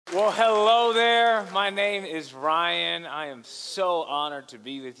Well, hello there. My name is Ryan. I am so honored to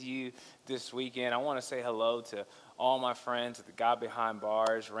be with you this weekend. I want to say hello to all my friends at the God Behind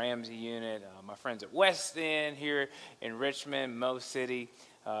Bars, Ramsey Unit, my friends at West End here in Richmond, Mo City,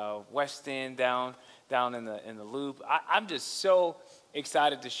 West End down in the Loop. I'm just so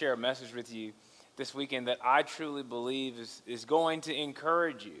excited to share a message with you this weekend that I truly believe is going to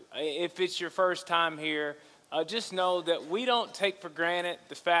encourage you. If it's your first time here, just know that we don't take for granted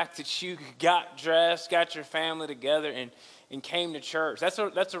the fact that you got dressed, got your family together, and came to church. That's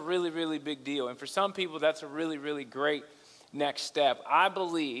a really, really big deal. And for some people, that's a really, really great next step. I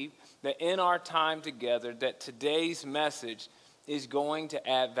believe that in our time together, that today's message is going to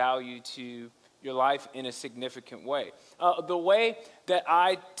add value to your life in a significant way. The way that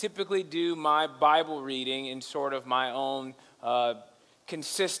I typically do my Bible reading in sort of my own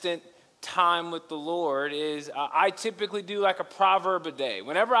consistent time with the Lord is I typically do like a proverb a day.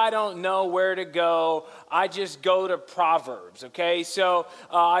 Whenever I don't know where to go, I just go to Proverbs, okay? So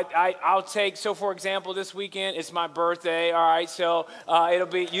I'll take, so for example, this weekend, it's my birthday, all right? So it'll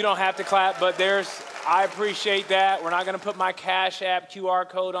be, you don't have to clap, but I appreciate that. We're not going to put my Cash App QR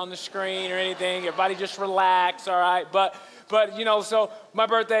code on the screen or anything. Everybody just relax, all right? But so my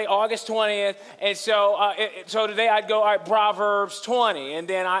birthday, August 20th, and so today I'd go, all right, Proverbs 20, and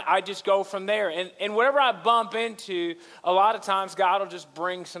then I just go from there. And whatever I bump into, a lot of times God will just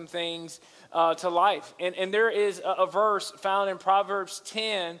bring some things to life. And there is a verse found in Proverbs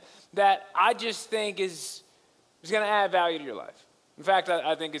 10 that I just think is going to add value to your life. In fact,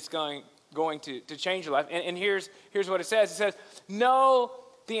 I think it's going to change your life. And here's what it says. It says, know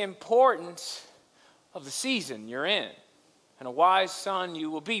the importance of the season you're in, and a wise son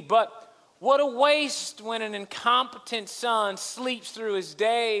you will be. But what a waste when an incompetent son sleeps through his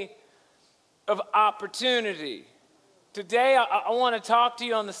day of opportunity. Today, I want to talk to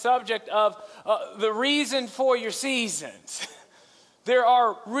you on the subject of the reason for your seasons. There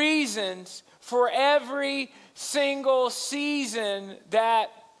are reasons for every single season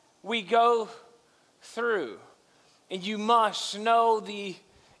that we go through. And you must know the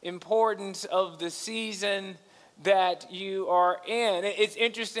importance of the season that you are in. It's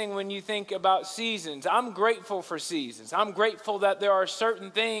interesting when you think about seasons. I'm grateful for seasons. I'm grateful that there are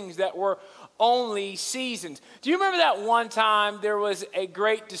certain things that were only seasons. Do you remember that one time there was a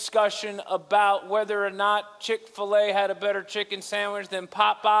great discussion about whether or not Chick-fil-A had a better chicken sandwich than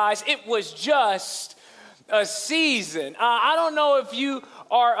Popeyes? It was just a season. I don't know if you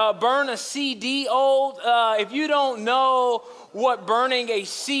are burn a CD old. If you don't know what burning a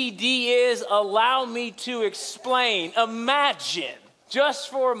CD is, allow me to explain. Imagine, just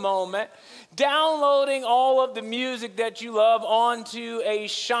for a moment, downloading all of the music that you love onto a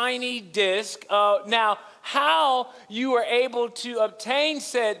shiny disc. Now, how you were able to obtain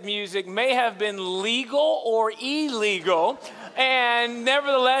said music may have been legal or illegal, and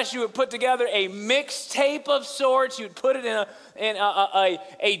nevertheless, you would put together a mixtape of sorts. You'd put it in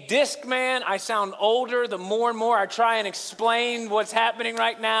a Discman. I sound older the more and more I try and explain what's happening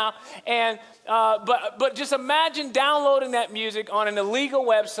right now. And but just imagine downloading that music on an illegal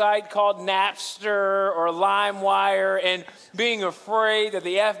website called Napster or LimeWire and being afraid that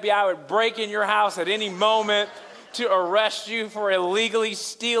the FBI would break in your house at any moment to arrest you for illegally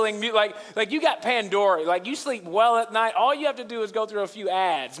stealing music. Like you got Pandora. Like you sleep well at night. All you have to do is go through a few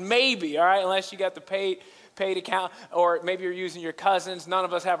ads, maybe, all right, unless you got the paid account, or maybe you're using your cousin's. None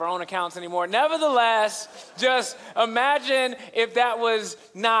of us have our own accounts anymore. Nevertheless, just imagine if that was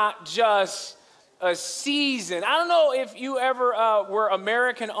not just a season. I don't know if you ever were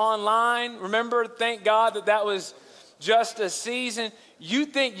American Online. Remember, thank God that was just a season. You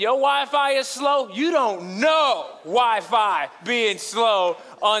think your Wi-Fi is slow? You don't know Wi-Fi being slow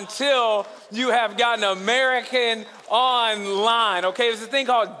until you have gotten American Online. Okay, there's a thing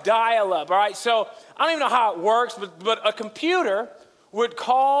called dial-up, all right? So I don't even know how it works, but a computer would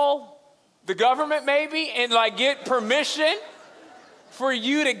call the government maybe and like get permission for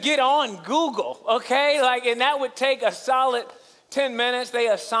you to get on Google, okay? And that would take a solid 10 minutes. They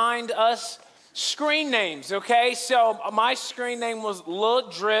assigned us screen names, okay? So my screen name was Lil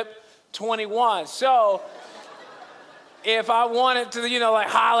Drip 21. So if I wanted to,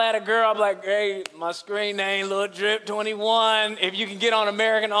 holler at a girl, I'm like, hey, my screen name, Lil Drip 21. If you can get on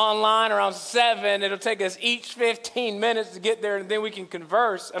American Online around 7, it'll take us each 15 minutes to get there, and then we can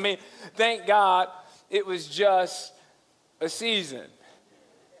converse. I mean, thank God it was just a season.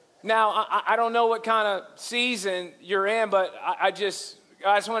 Now, I don't know what kind of season you're in, but I just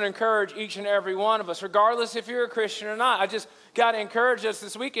want to encourage each and every one of us, regardless if you're a Christian or not. I just got to encourage us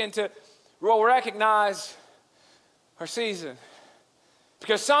this weekend to recognize our season.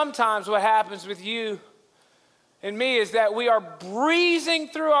 Because sometimes what happens with you and me is that we are breezing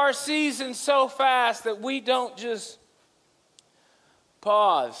through our season so fast that we don't just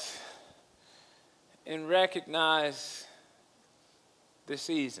pause and recognize the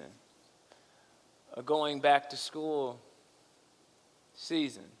season, a going back to school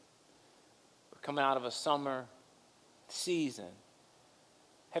season. We're coming out of a summer season.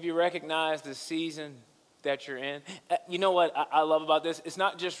 Have you recognized the season that you're in? You know what I love about this? It's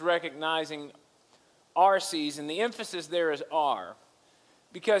not just recognizing our season. The emphasis there is our.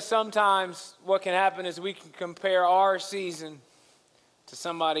 Because sometimes what can happen is we can compare our season to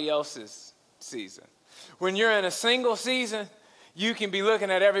somebody else's season. When you're in a single season, you can be looking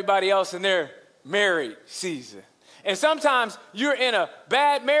at everybody else in their married season. And sometimes you're in a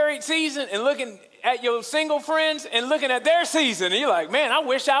bad married season and looking at your single friends and looking at their season. And you're like, man, I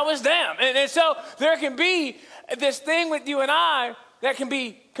wish I was them. And so there can be this thing with you and I that can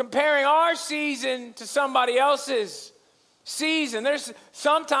be comparing our season to somebody else's season. There's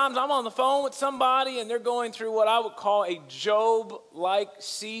sometimes I'm on the phone with somebody and they're going through what I would call a Job-like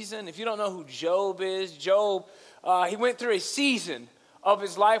season. If you don't know who Job is, Job, he went through a season of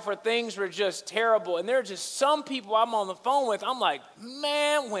his life where things were just terrible. And there are just some people I'm on the phone with, I'm like,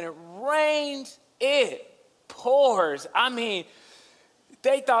 man, when it rains, it pours. I mean,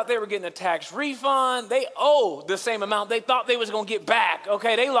 they thought they were getting a tax refund. They owe the same amount they thought they was going to get back.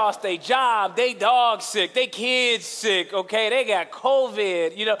 Okay, they lost their job. They dog sick. They kids sick. Okay, they got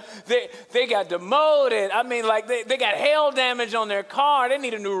COVID. You know, they got demoted. I mean, like they got hail damage on their car. They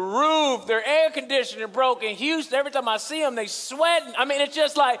need a new roof. Their air conditioner broke in Houston. Every time I see them, they sweating. I mean, it's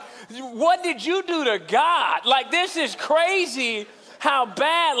just like, what did you do to God? Like, this is crazy how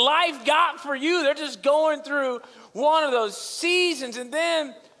bad life got for you. They're just going through one of those seasons. And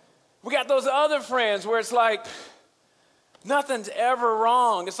then we got those other friends where it's like nothing's ever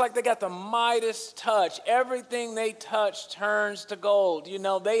wrong. It's like they got the Midas touch. Everything they touch turns to gold. You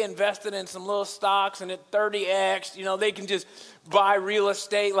know, they invested in some little stocks and at 30x, you know, they can just buy real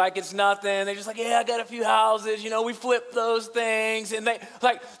estate like it's nothing. They're just like, yeah, I got a few houses. You know, we flipped those things. And they,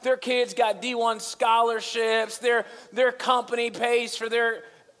 like, their kids got D1 scholarships. Their company pays for their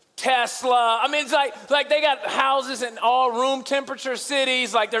Tesla. I mean, it's like they got houses in all room temperature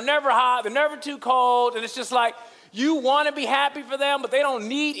cities. Like, they're never hot, they're never too cold. And it's just like, you want to be happy for them, but they don't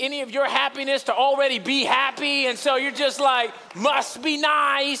need any of your happiness to already be happy. And so you're just like, must be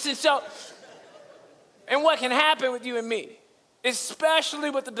nice. And what can happen with you and me, especially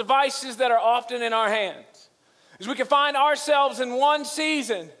with the devices that are often in our hands, is we can find ourselves in one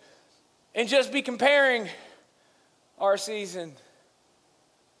season and just be comparing our season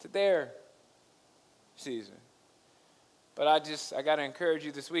to their season. But I got to encourage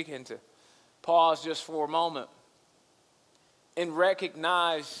you this weekend to pause just for a moment and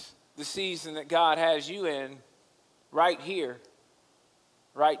recognize the season that God has you in right here,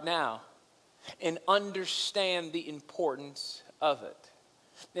 right now, and understand the importance of it.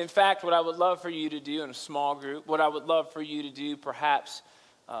 In fact, what I would love for you to do in a small group, what I would love for you to do perhaps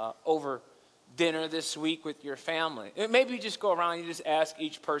over dinner this week with your family. Maybe you just go around and you just ask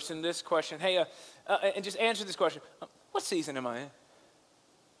each person this question. Hey, and just answer this question. What season am I in?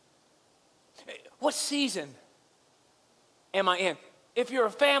 What season am I in? If you're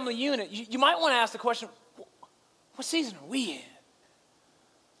a family unit, you might want to ask the question, what season are we in?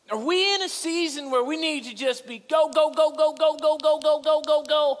 Are we in a season where we need to just be go, go, go, go, go, go, go, go, go, go,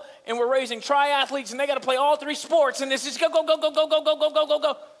 go, and we're raising triathletes and they got to play all three sports and this is go, go, go, go, go, go, go, go, go, go,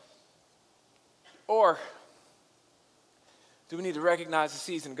 go? Or do we need to recognize the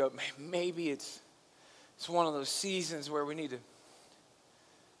season and go, maybe it's one of those seasons where we need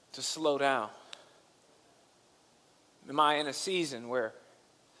to slow down? Am I in a season where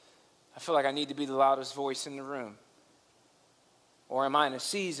I feel like I need to be the loudest voice in the room? Or am I in a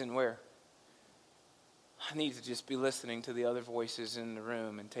season where I need to just be listening to the other voices in the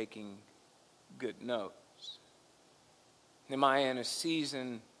room and taking good notes? Am I in a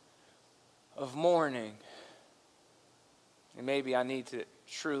season of mourning? And maybe I need to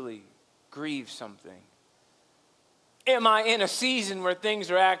truly grieve something. Am I in a season where things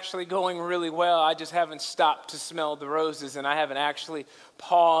are actually going really well? I just haven't stopped to smell the roses and I haven't actually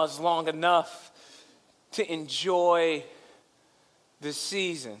paused long enough to enjoy the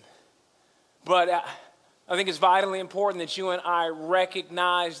season. But I think it's vitally important that you and I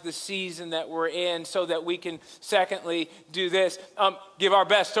recognize the season that we're in so that we can, secondly, do this. Give our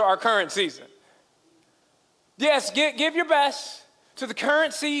best to our current season. Yes, give your best to the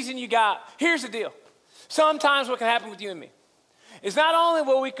current season you got. Here's the deal. Sometimes what can happen with you and me is not only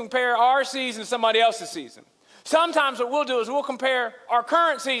will we compare our season to somebody else's season, Sometimes what we'll do is we'll compare our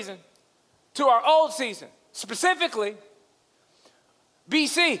current season to our old season, specifically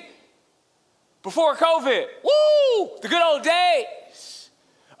BC, before COVID. Woo! The good old days.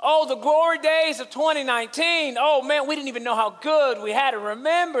 Oh, the glory days of 2019. Oh, man, we didn't even know how good we had to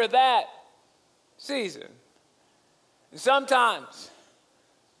remember that season. And sometimes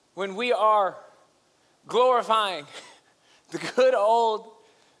when we are glorifying the good old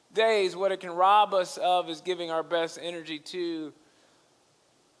days, what it can rob us of is giving our best energy to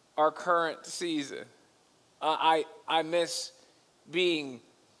our current season. I miss being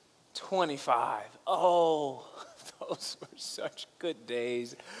 25. Oh, those were such good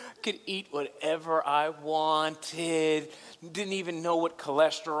days. Could eat whatever I wanted. Didn't even know what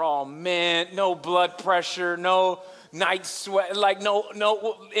cholesterol meant. No blood pressure, no night sweat, like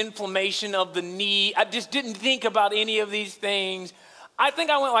no inflammation of the knee. I just didn't think about any of these things. I think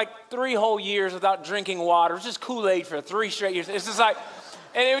I went like 3 whole years without drinking water. It was just Kool-Aid for 3 straight years. It's just like,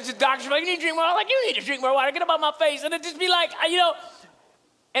 and it was just doctors like, you need to drink more. I'm like, you need to drink more water. Get up out my face. And it'd just be like,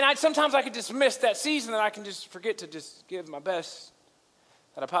 and sometimes I could just miss that season, and I can just forget to just give my best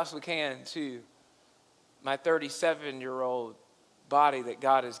that I possibly can to my 37-year-old body that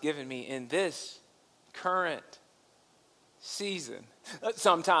God has given me in this current season.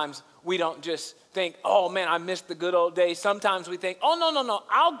 Sometimes we don't just think, oh man, I missed the good old days. Sometimes we think, oh no,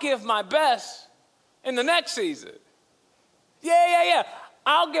 I'll give my best in the next season. Yeah.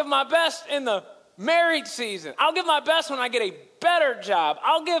 I'll give my best in the married season. I'll give my best when I get a better job.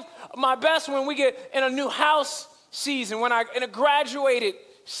 I'll give my best when we get in a new house season, in a graduated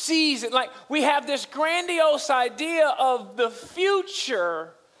season. Like, we have this grandiose idea of the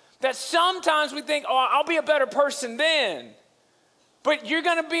future that sometimes we think, oh, I'll be a better person then. But you're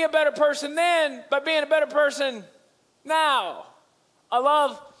going to be a better person then by being a better person now. I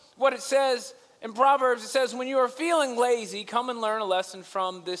love what it says in Proverbs. It says, when you are feeling lazy, come and learn a lesson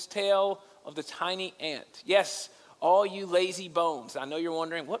from this tale of the tiny ant. Yes, all you lazy bones. I know you're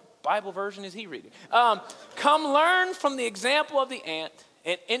wondering, what Bible version is he reading? Come learn from the example of the ant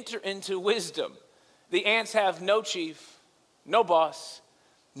and enter into wisdom. The ants have no chief, no boss,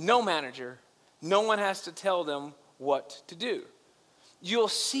 no manager. No one has to tell them what to do. You'll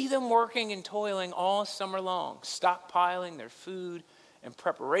see them working and toiling all summer long, stockpiling their food in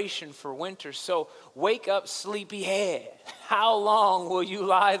preparation for winter. So wake up, sleepyhead. How long will you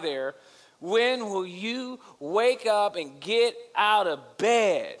lie there? When will you wake up and get out of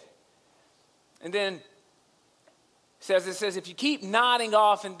bed? And then it says, if you keep nodding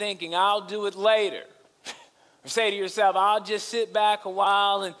off and thinking, I'll do it later, or say to yourself, I'll just sit back a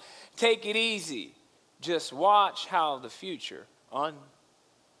while and take it easy, just watch how the future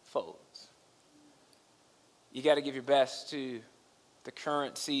unfolds. You got to give your best to the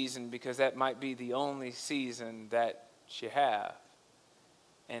current season, because that might be the only season that you have.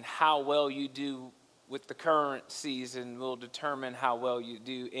 And how well you do with the current season will determine how well you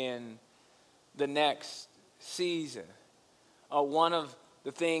do in the next season. One of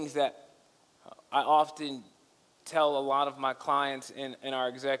the things that I often tell a lot of my clients in our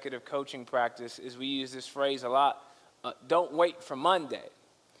executive coaching practice is we use this phrase a lot, don't wait for Monday.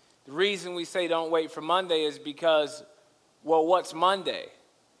 The reason we say don't wait for Monday is because, well, what's Monday?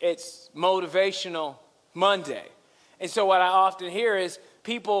 It's motivational Monday. And so what I often hear is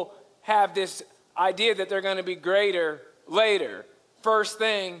people have this idea that they're going to be greater later. First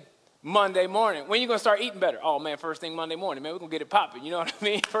thing Monday morning. When are you going to start eating better? Oh, man, first thing Monday morning. Man, we're going to get it popping. You know what I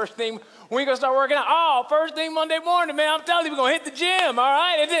mean? First thing, when are you going to start working out? Oh, first thing Monday morning, man. I'm telling you, we're going to hit the gym, all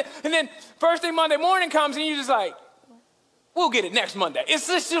right? And then first thing Monday morning comes, and you're just like, we'll get it next Monday. It's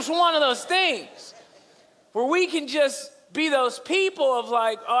just one of those things where we can just be those people of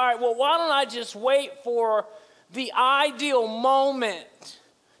like, all right, well, why don't I just wait for the ideal moment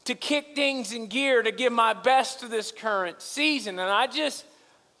to kick things in gear, to give my best to this current season. And I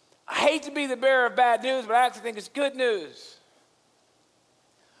hate to be the bearer of bad news, but I actually think it's good news.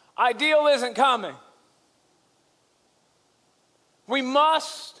 Ideal isn't coming. We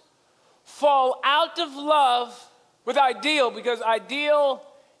must fall out of love with ideal, because ideal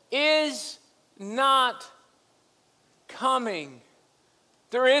is not coming.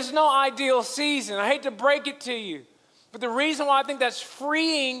 There is no ideal season. I hate to break it to you, but the reason why I think that's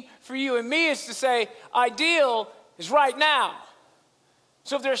freeing for you and me is to say ideal is right now.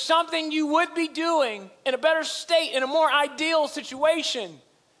 So if there's something you would be doing in a better state, in a more ideal situation,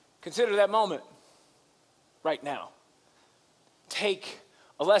 consider that moment right now. Take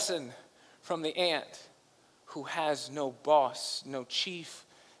a lesson from the ant who has no boss, no chief,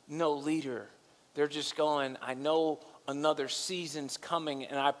 no leader. They're just going, I know another season's coming,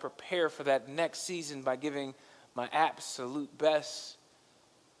 and I prepare for that next season by giving my absolute best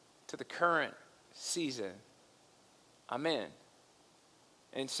to the current season I'm in?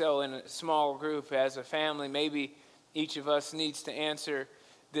 And so in a small group, as a family, maybe each of us needs to answer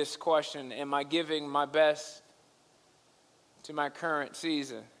this question: am I giving my best to my current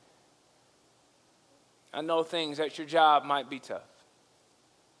season? I know things at your job might be tough,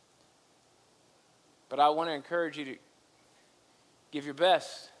 but I want to encourage you to give your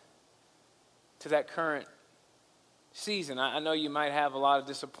best to that current season. I know you might have a lot of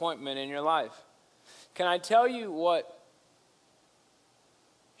disappointment in your life. Can I tell you what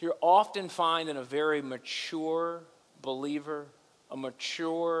you'll often find in a very mature believer, a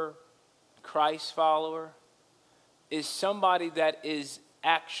mature Christ follower, is somebody that is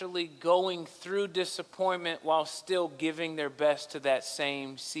actually going through disappointment while still giving their best to that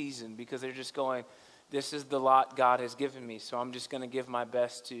same season, because they're just going, this is the lot God has given me, so I'm just going to give my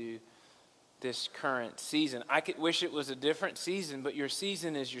best to this current season. I could wish it was a different season, but your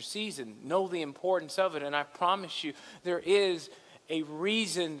season is your season. Know the importance of it, and I promise you there is a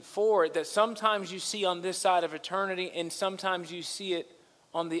reason for it that sometimes you see on this side of eternity and sometimes you see it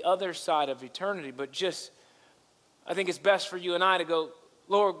on the other side of eternity. But just, I think it's best for you and I to go,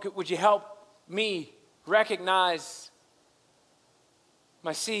 Lord, would you help me recognize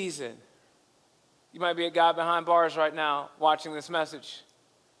my season? You might be a guy behind bars right now watching this message.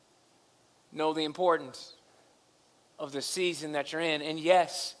 Know the importance of the season that you're in. And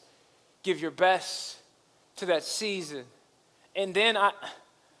yes, give your best to that season. And then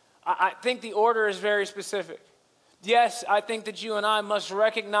I think the order is very specific. Yes, I think that you and I must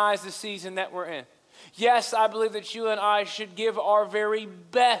recognize the season that we're in. Yes, I believe that you and I should give our very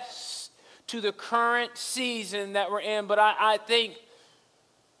best to the current season that we're in. But I think,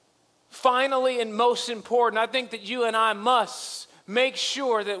 finally and most important, I think that you and I must make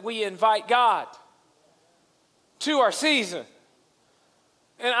sure that we invite God to our season.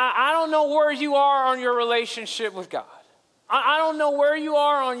 And I don't know where you are on your relationship with God. I don't know where you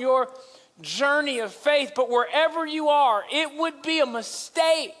are on your journey of faith, but wherever you are, it would be a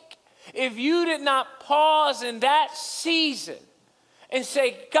mistake if you did not pause in that season and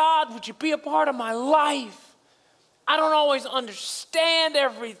say, God, would you be a part of my life? I don't always understand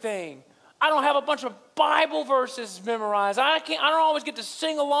everything. I don't have a bunch of Bible verses memorized. I don't always get to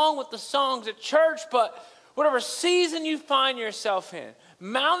sing along with the songs at church, but whatever season you find yourself in,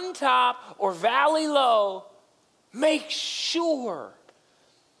 mountaintop or valley low, make sure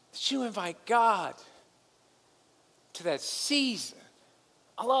that you invite God to that season.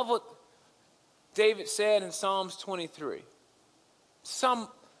 I love what David said in Psalms 23. Some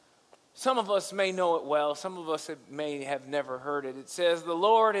of us may know it well. Some of us may have never heard it. It says, the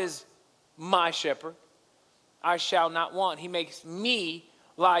Lord is my shepherd. I shall not want. He makes me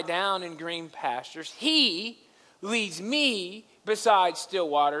lie down in green pastures. He leads me beside still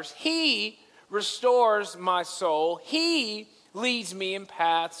waters. He restores my soul. He leads me in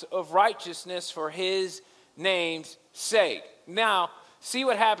paths of righteousness for his name's sake. Now, see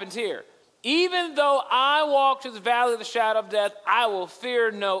what happens here. Even though I walk through the valley of the shadow of death, I will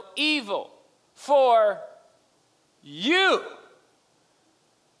fear no evil, for you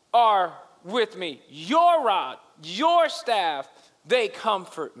are with me. Your rod, your staff, they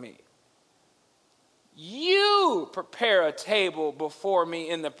comfort me. You prepare a table before me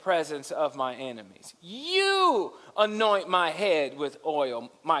in the presence of my enemies. You anoint my head with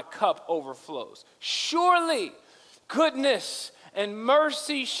oil. My cup overflows. Surely goodness and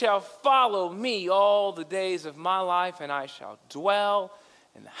mercy shall follow me all the days of my life, and I shall dwell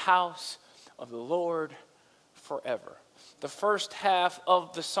in the house of the Lord forever. The first half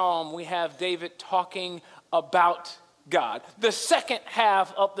of the psalm, we have David talking about God. The second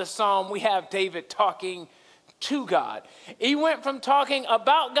half of the psalm, we have David talking to God. He went from talking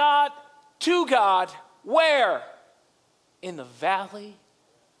about God to God, where? In the valley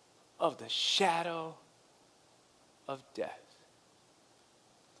of the shadow of death.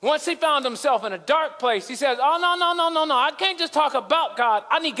 Once he found himself in a dark place, he says, oh, no. I can't just talk about God.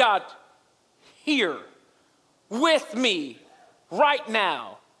 I need God here with me right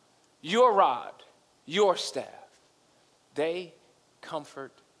now. Your rod, your staff, they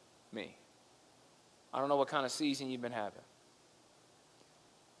comfort me. I don't know what kind of season you've been having,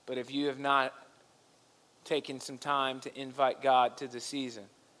 but if you have not taken some time to invite God to the season,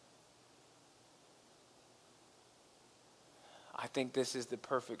 I think this is the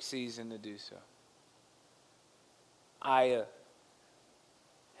perfect season to do so. I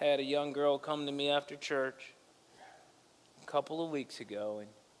had a young girl come to me after church a couple of weeks ago,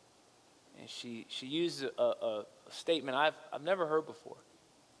 and she used a statement I've never heard before.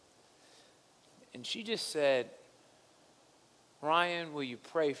 And she just said, Ryan, will you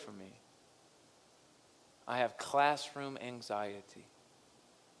pray for me? I have classroom anxiety.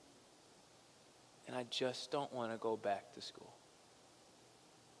 And I just don't want to go back to school.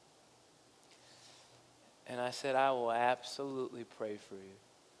 And I said, I will absolutely pray for you.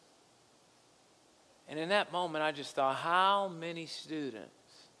 And in that moment, I just thought, how many students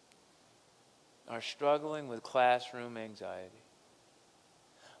are struggling with classroom anxiety?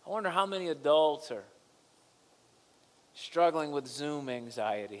 I wonder how many adults are struggling with Zoom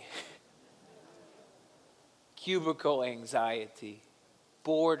anxiety, cubicle anxiety,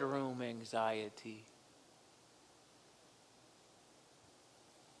 boardroom anxiety.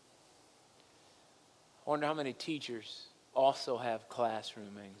 I wonder how many teachers also have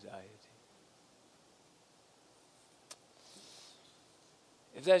classroom anxiety.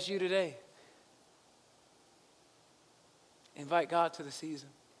 If that's you today, invite God to the season.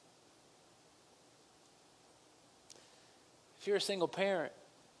 If you're a single parent,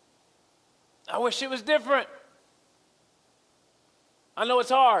 I wish it was different. I know it's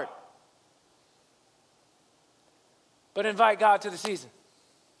hard. But invite God to the season.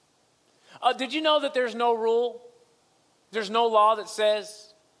 Did you know that there's no rule? There's no law that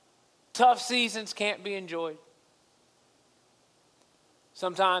says tough seasons can't be enjoyed.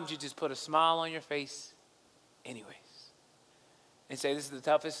 Sometimes you just put a smile on your face anyways and say, this is the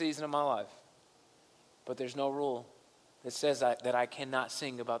toughest season of my life. But there's no rule that says that I cannot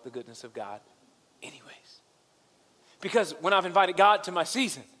sing about the goodness of God anyways. Because when I've invited God to my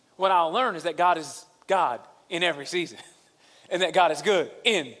season, what I'll learn is that God is God in every season. And that God is good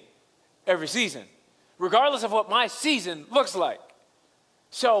in every season, regardless of what my season looks like.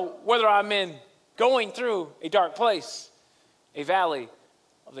 So whether I'm going through a dark place, a valley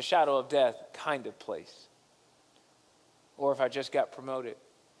of the shadow of death kind of place, or if I just got promoted,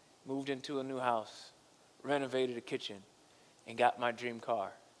 moved into a new house, renovated a kitchen, and got my dream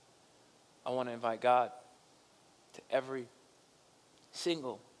car, I want to invite God to every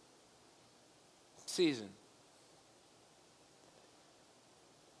single season.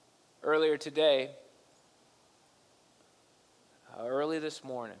 Earlier today, early this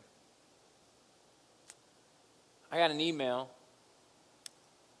morning, I got an email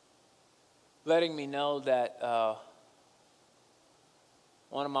letting me know that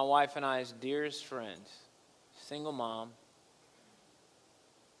one of my wife and I's dearest friends, single mom,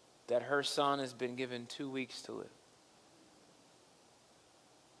 that her son has been given 2 weeks to live.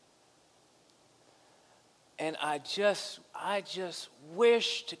 And I just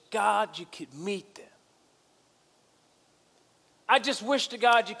wish to God you could meet them. I just wish to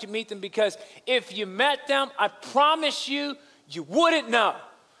God you could meet them, because if you met them, I promise you, you wouldn't know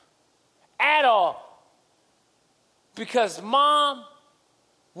at all. Because mom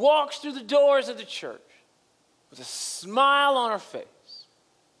walks through the doors of the church with a smile on her face.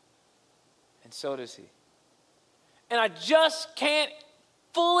 And so does he. And I just can't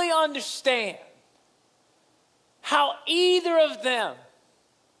fully understand how either of them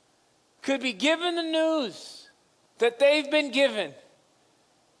could be given the news that they've been given.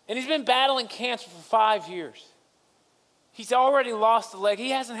 And he's been battling cancer for 5 years. He's already lost a leg. He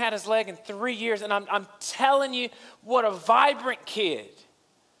hasn't had his leg in 3 years. And I'm telling you, what a vibrant kid,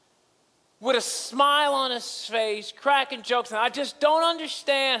 with a smile on his face, cracking jokes. And I just don't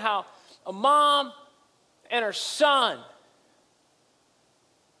understand how a mom and her son,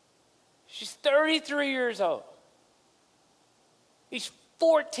 she's 33 years old. He's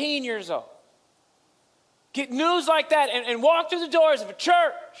 14 years old. Get news like that and walk through the doors of a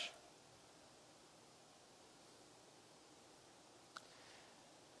church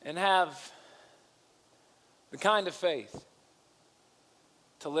and have the kind of faith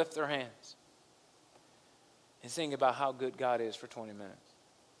to lift their hands and sing about how good God is for 20 minutes.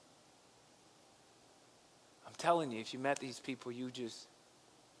 I'm telling you, if you met these people, you just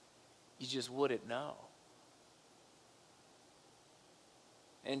wouldn't know.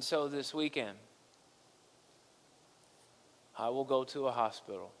 And so this weekend, I will go to a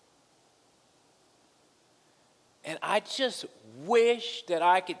hospital. And I just wish that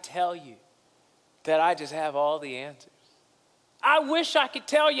I could tell you that I just have all the answers. I wish I could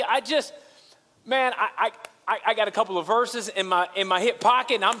tell you. I got a couple of verses in my hip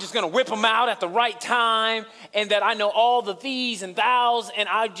pocket, and I'm just going to whip them out at the right time, and that I know all the these and thous, and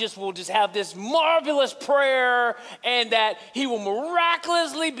I will just have this marvelous prayer, and that he will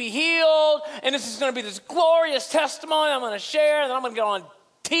miraculously be healed, and this is going to be this glorious testimony I'm going to share, and then I'm going to go on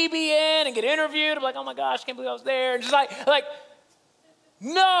TBN and get interviewed. I'm like, oh my gosh, I can't believe I was there. And just like,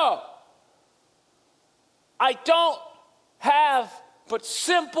 no. I don't have but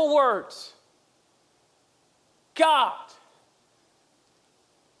simple words. God,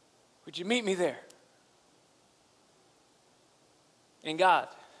 Would you meet me there? And God,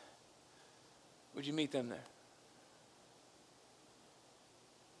 would you meet them there?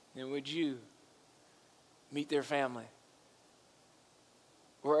 And would you meet their family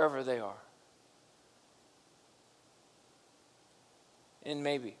wherever they are? And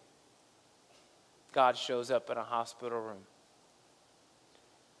maybe God shows up in a hospital room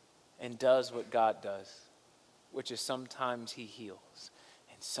and does what God does, which is sometimes he heals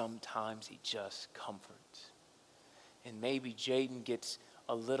and sometimes he just comforts. And maybe Jaden gets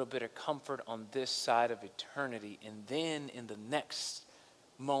a little bit of comfort on this side of eternity, and then in the next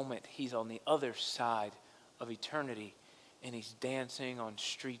moment he's on the other side of eternity and he's dancing on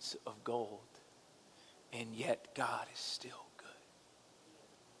streets of gold. And yet God is still good.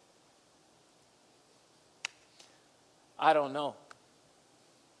 I don't know.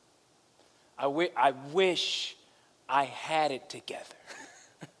 I wish I had it together.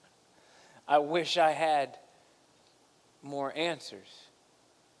 I wish I had more answers.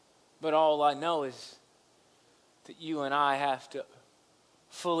 But all I know is that you and I have to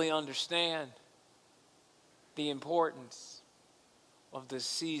fully understand the importance of the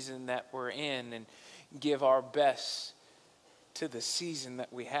season that we're in and give our best to the season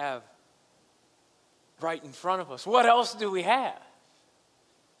that we have right in front of us. What else do we have?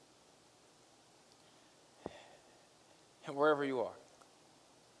 And wherever you are,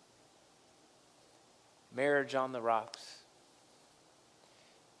 marriage on the rocks,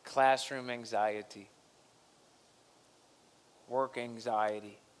 classroom anxiety, work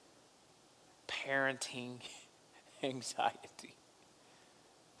anxiety, parenting anxiety,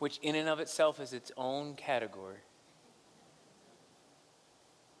 which in and of itself is its own category.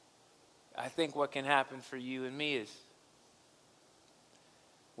 I think what can happen for you and me is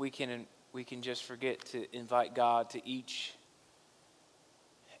we can just forget to invite God to each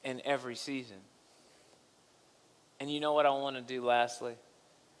and every season. And you know what I want to do lastly?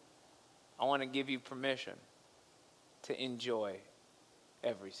 I want to give you permission to enjoy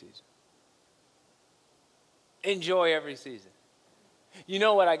every season. Enjoy every season. You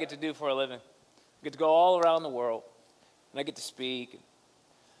know what I get to do for a living? I get to go all around the world, and I get to speak.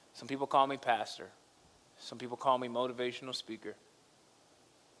 Some people call me pastor. Some people call me motivational speaker.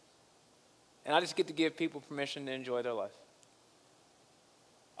 And I just get to give people permission to enjoy their life.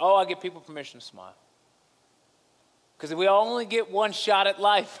 Oh, I give people permission to smile. Because we only get one shot at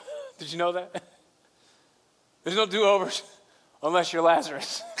life. Did you know that? There's no do-overs unless you're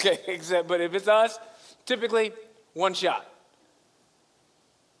Lazarus. Okay, but if it's us, typically one shot.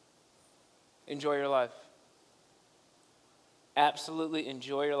 Enjoy your life. Absolutely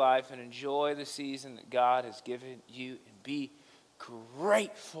enjoy your life and enjoy the season that God has given you, and be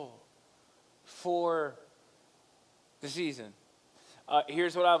grateful for the season.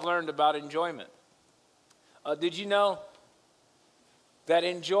 Here's what I've learned about enjoyment. Did you know that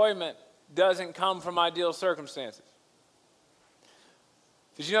enjoyment doesn't come from ideal circumstances?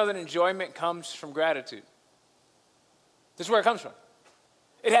 Did you know that enjoyment comes from gratitude? This is where it comes from.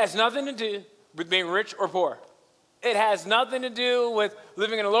 It has nothing to do with being rich or poor. It has nothing to do with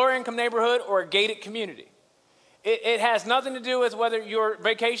living in a lower income neighborhood or a gated community. It has nothing to do with whether your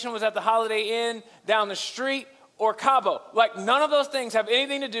vacation was at the Holiday Inn down the street or Cabo. Like, none of those things have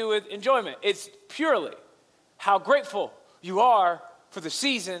anything to do with enjoyment. It's purely how grateful you are for the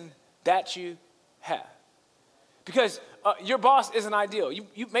season that you have. Because your boss isn't ideal.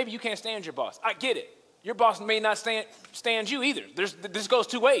 Maybe you can't stand your boss. I get it. Your boss may not stand you either. This goes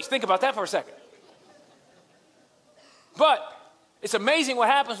two ways. Think about that for a second. But it's amazing what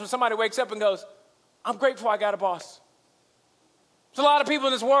happens when somebody wakes up and goes, I'm grateful I got a boss. There's a lot of people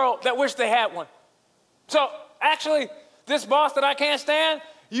in this world that wish they had one. So actually, this boss that I can't stand,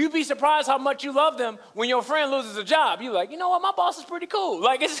 you'd be surprised how much you love them when your friend loses a job. You're like, you know what, my boss is pretty cool.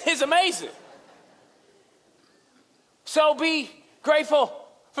 Like, it's amazing. So be grateful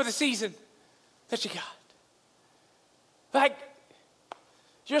for the season that you got. Like,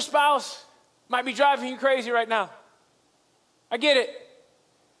 your spouse might be driving you crazy right now. I get it.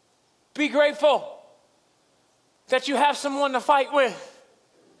 Be grateful that you have someone to fight with.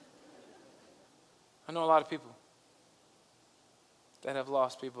 I know a lot of people that have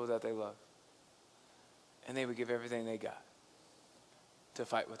lost people that they love, and they would give everything they got to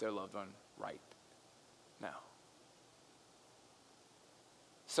fight with their loved one right now.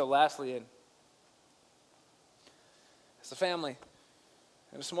 So lastly, as a family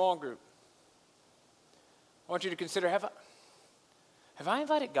and a small group, I want you to consider, have I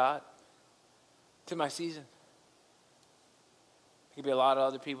invited God to my season? There could be a lot of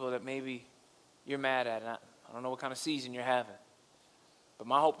other people that maybe you're mad at, and I don't know what kind of season you're having. But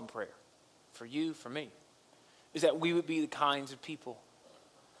my hope and prayer for you, for me, is that we would be the kinds of people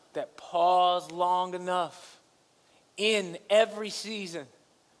that pause long enough in every season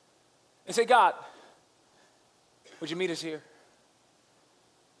and say, God, would you meet us here?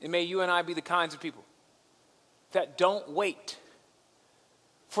 And may you and I be the kinds of people that don't wait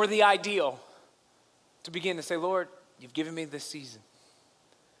for the ideal to begin to say, Lord, you've given me this season.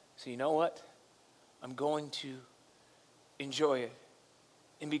 So you know what? I'm going to enjoy it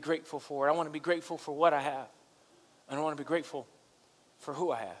and be grateful for it. I want to be grateful for what I have. And I want to be grateful for who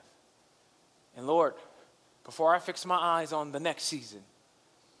I have. And Lord, before I fix my eyes on the next season,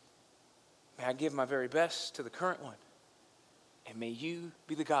 may I give my very best to the current one. And may you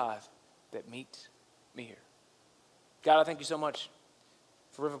be the God that meets me here. God, I thank you so much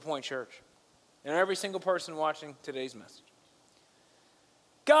for River Point Church and every single person watching today's message.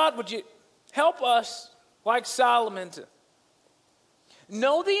 God, would you help us, like Solomon, to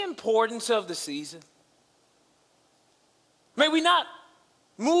know the importance of the season? May we not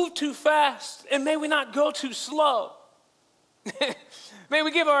move too fast, and may we not go too slow. May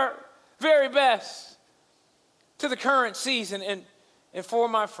we give our very best to the current season and for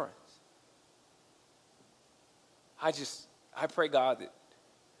my friends. I pray, God, that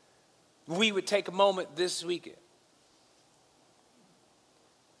we would take a moment this weekend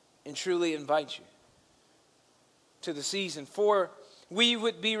and truly invite you to the season. For we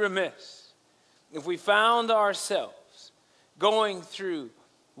would be remiss if we found ourselves going through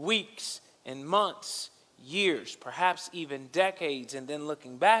weeks and months, years, perhaps even decades, and then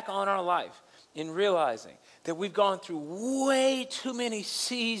looking back on our life and realizing that we've gone through way too many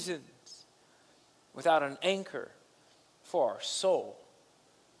seasons without an anchor for our soul.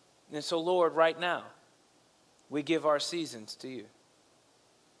 And so, Lord, right now, we give our seasons to you.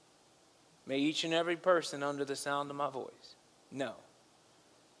 May each and every person under the sound of my voice know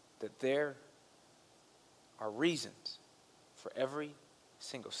that there are reasons for every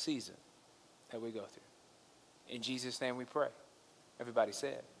single season that we go through. In Jesus' name we pray. Everybody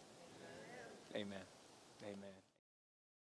said, amen. Amen. Amen.